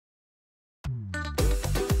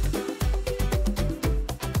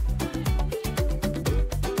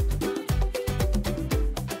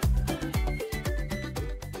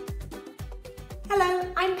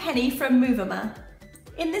Penny from Movema.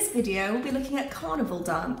 In this video, we'll be looking at Carnival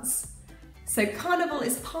dance. So Carnival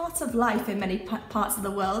is part of life in many parts of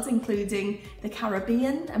the world, including the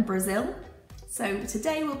Caribbean and Brazil. So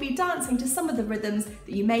today we'll be dancing to some of the rhythms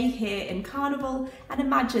that you may hear in Carnival and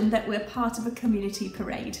imagine that we're part of a community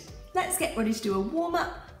parade. Let's get ready to do a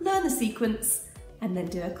warm-up, learn the sequence, and then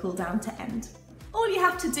do a cool down to end. All you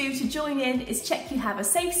have to do to join in is check you have a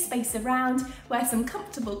safe space around, wear some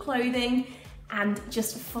comfortable clothing, and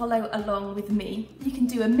just follow along with me. You can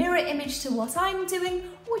do a mirror image to what I'm doing,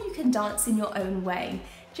 or you can dance in your own way.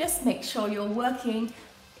 Just make sure you're working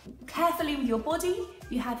carefully with your body. If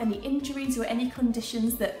you have any injuries or any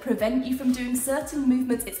conditions that prevent you from doing certain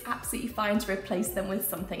movements, it's absolutely fine to replace them with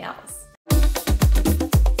something else.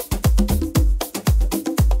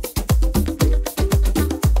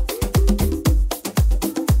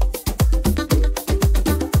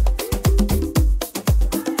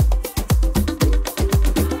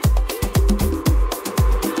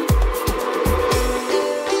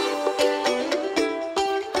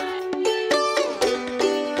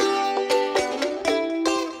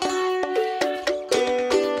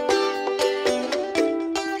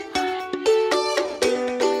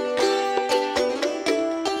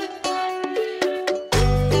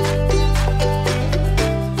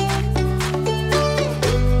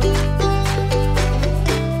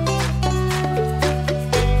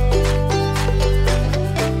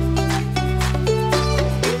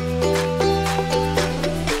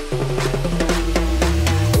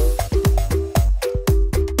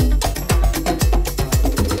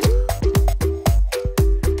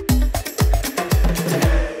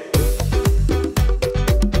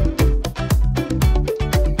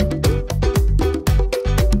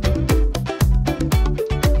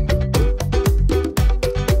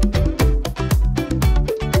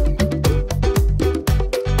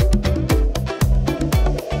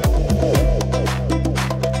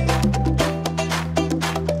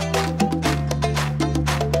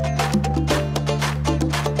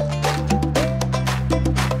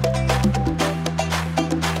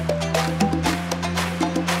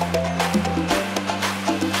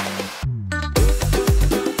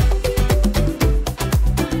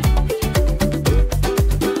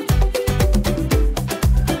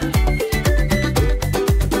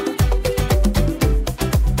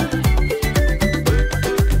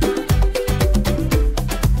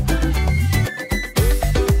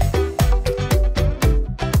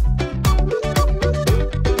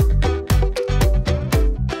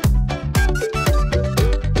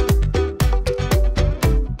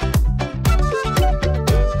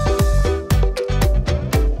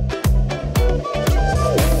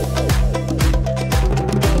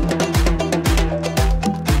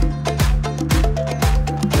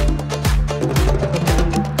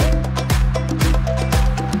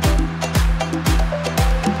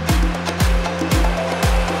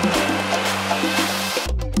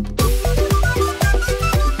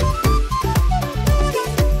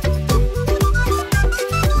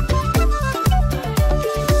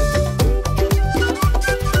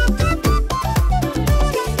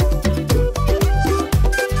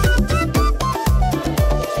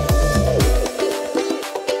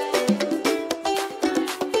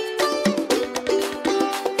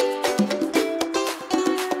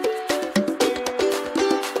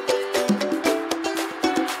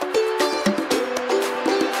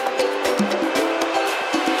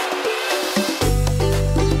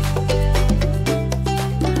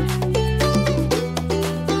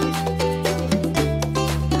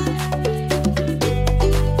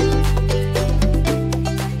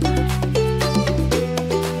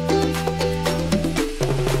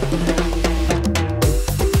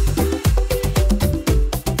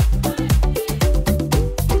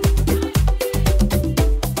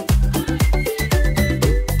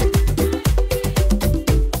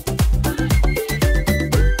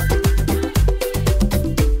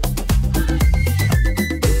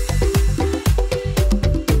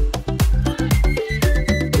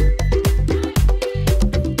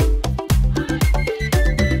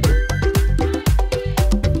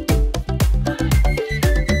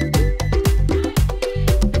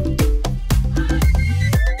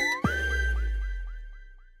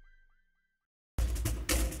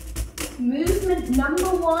 Movement number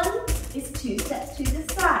one is 2 steps to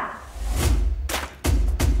the side.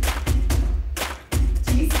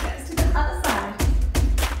 2 steps to the other side.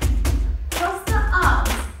 Cross the arms.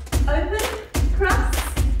 Open, cross,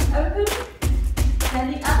 open,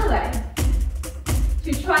 then the other way.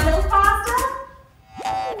 Should we try a little faster?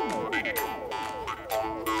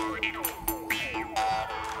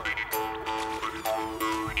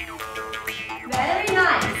 Very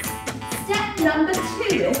nice.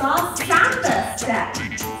 our samba step.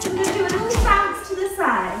 So we're going to do a little bounce to the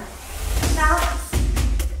side. Bounce,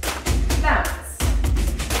 bounce.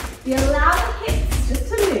 We allow the hips just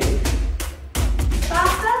to move.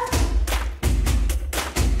 Faster.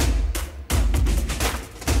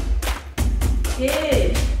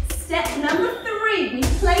 Good. Step number 3. We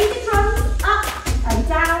play the drums up and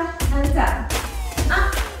down and down.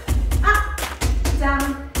 Up, up,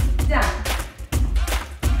 down, down.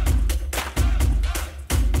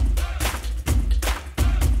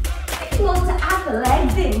 If you want to add the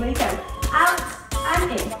legs in, we go out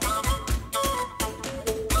and in.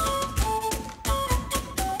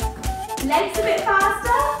 Legs a bit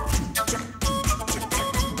faster.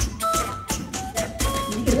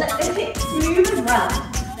 You can let the hips move as well.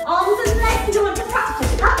 Arms and legs if you want to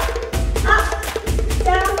practice. Up, up,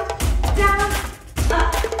 down, down,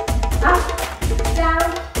 up, down.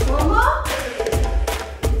 One more.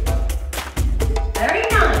 Very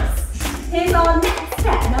nice. Here's our next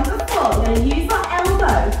step, number 4. We're going to use our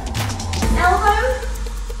elbow. Elbow,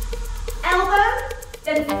 elbow,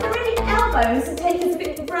 then 3 elbows to take us a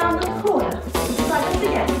bit around the corner. Just like this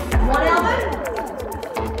again.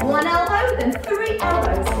 1 elbow, then 3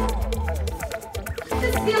 elbows.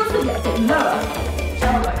 This feels a little bit lower.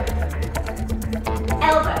 Elbow,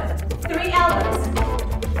 elbow, 3 elbows.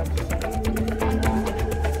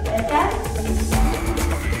 Okay?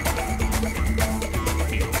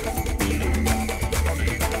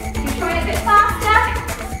 You try a bit faster.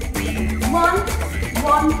 1,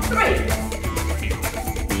 1, 3.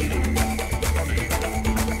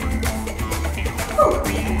 Ooh,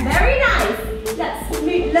 very nice. Let's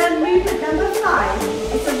learn movement number 5.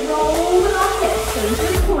 It's a roll with our hips into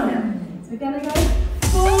the corner. So we're going to go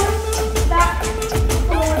forward, back,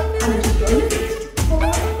 forward, and then just join the feet.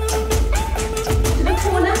 Forward, to the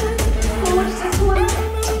corner, forward to the corner.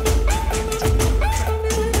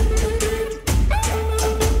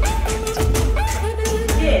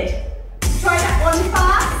 Good. Try that one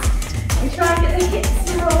fast. And try and get the hips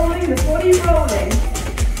rolling, the body rolling.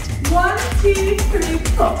 1, 2, 3,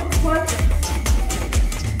 4. 1.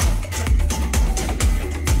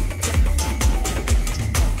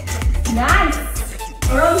 Nice.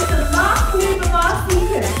 We're on to the last move of our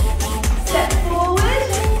sequence. Step forward,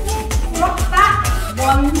 rock back,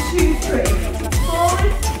 1, 2, 3.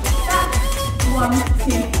 Forward, back, 1,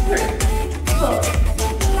 2, 3. Forward,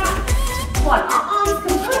 back, 1. Our arms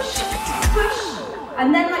can push, push, and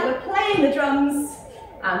then like we're playing the drums,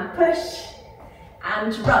 and push,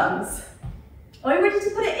 and drums. Are we ready to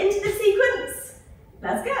put it into the sequence?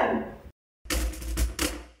 Let's go.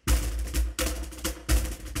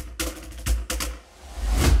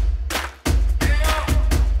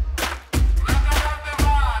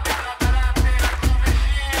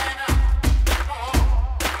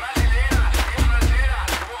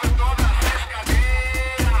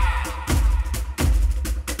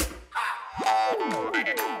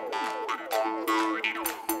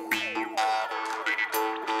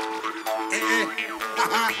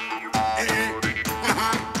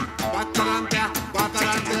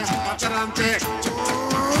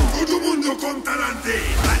 Todo mundo con talante.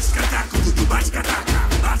 Bachkata, kududu, bachkataka.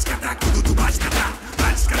 Bachkata, kududu, bachkata.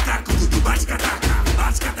 Bachkata, kududu, bachkataka.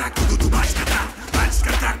 Bachkata, kududu, bachkata.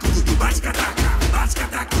 Bachkata, kududu, bachkataka.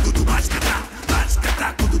 Bachkata, kududu, bachkata. Bachkata,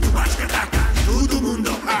 kududu, bachkataka. Todo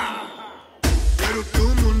mundo, ha. Quiero tu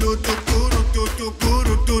mundo, tu, quiero tu,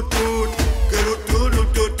 quiero tu,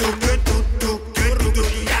 quiero tu,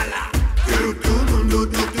 yala. Quiero tu mundo,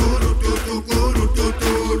 tu, quiero tu, quiero tu.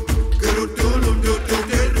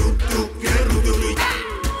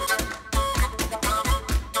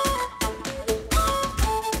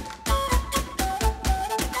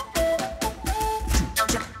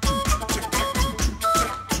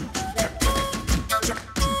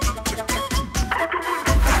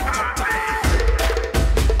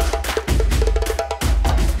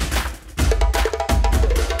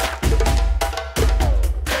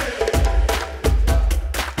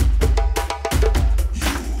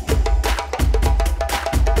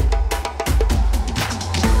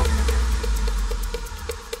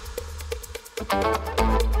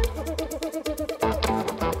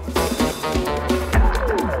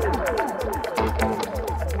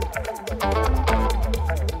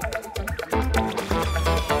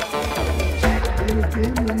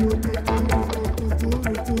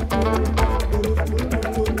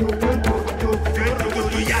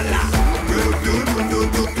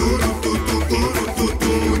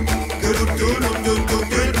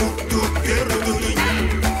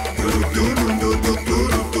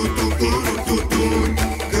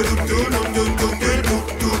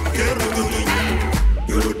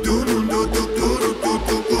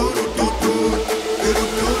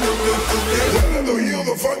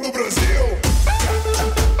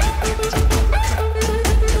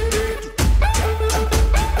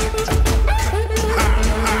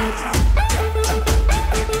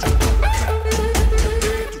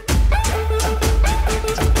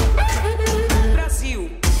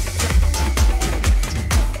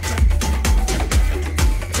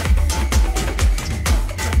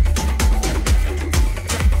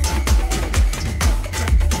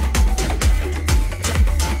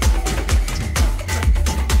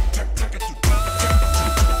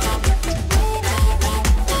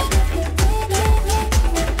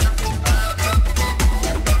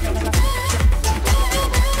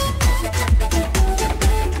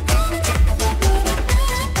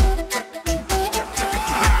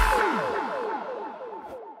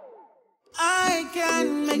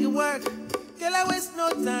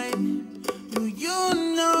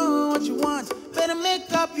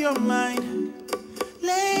 mind.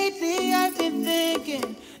 Lately I've been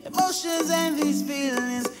thinking emotions and these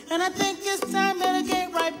feelings, and I think it's time that I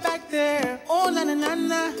get right back there. Oh na na na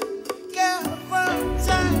na, girl, from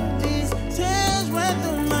time these tears went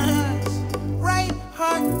through my eyes. Right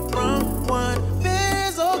heart from one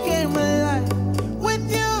feels okay in my life.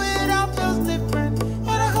 With you it all feels different, and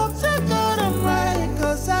I hope to God I'm right.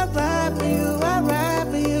 Cause I ride for you, I ride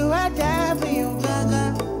for you, I die for you,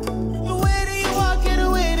 gaga. The way that you walk and the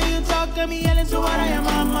way that you talk got me yelling to what I am,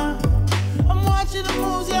 mama. I'm watching the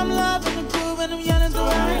moves, yeah, I'm loving the groove, and I'm yelling to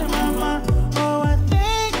what I am, mama. Oh, I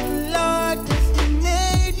thank the Lord, 'cause He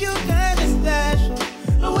made you kinda special.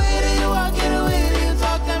 The way that you walk and the way that you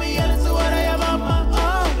talk got me yelling to what I am, mama.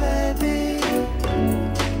 Oh, baby.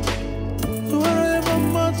 To what I am,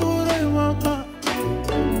 mama, to what I am, mama.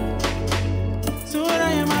 To what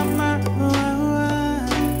I am, mama. Oh, oh,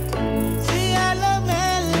 oh. See, I love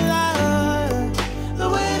and love. The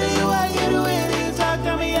way that you walk and the way that you talk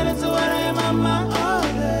got me yelling to what I am, mama. Oh,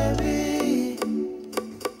 baby.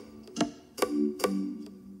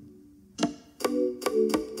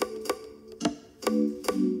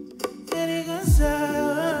 Eres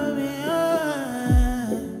cansada,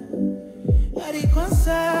 eres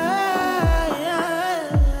cansada.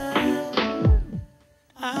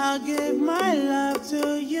 I'll give my love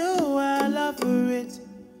to you, I'll offer it.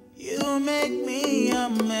 You make me a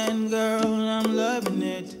man, girl, I'm loving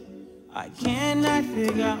it. I cannot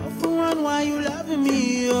figure out for one why you loving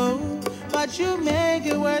me, oh. But you make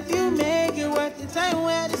it worth the time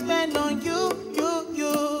where to spend on you.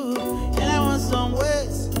 And I want some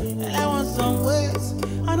words,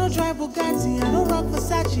 I don't drive Bugatti, I don't rock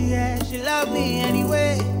Versace, yeah. She love me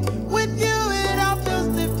anyway. With you it all feels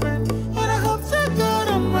different, and I hope to God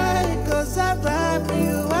I'm right. Cause I ride for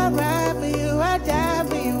you, I ride for you, I die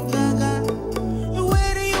for you, gaga. The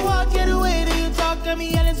way that you walk and the way that you talk got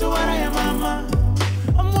me yelling to what I am, mama.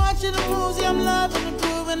 I'm watching the moves, yeah, I'm loving the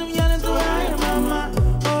groove, and I'm yelling to what I am, mama.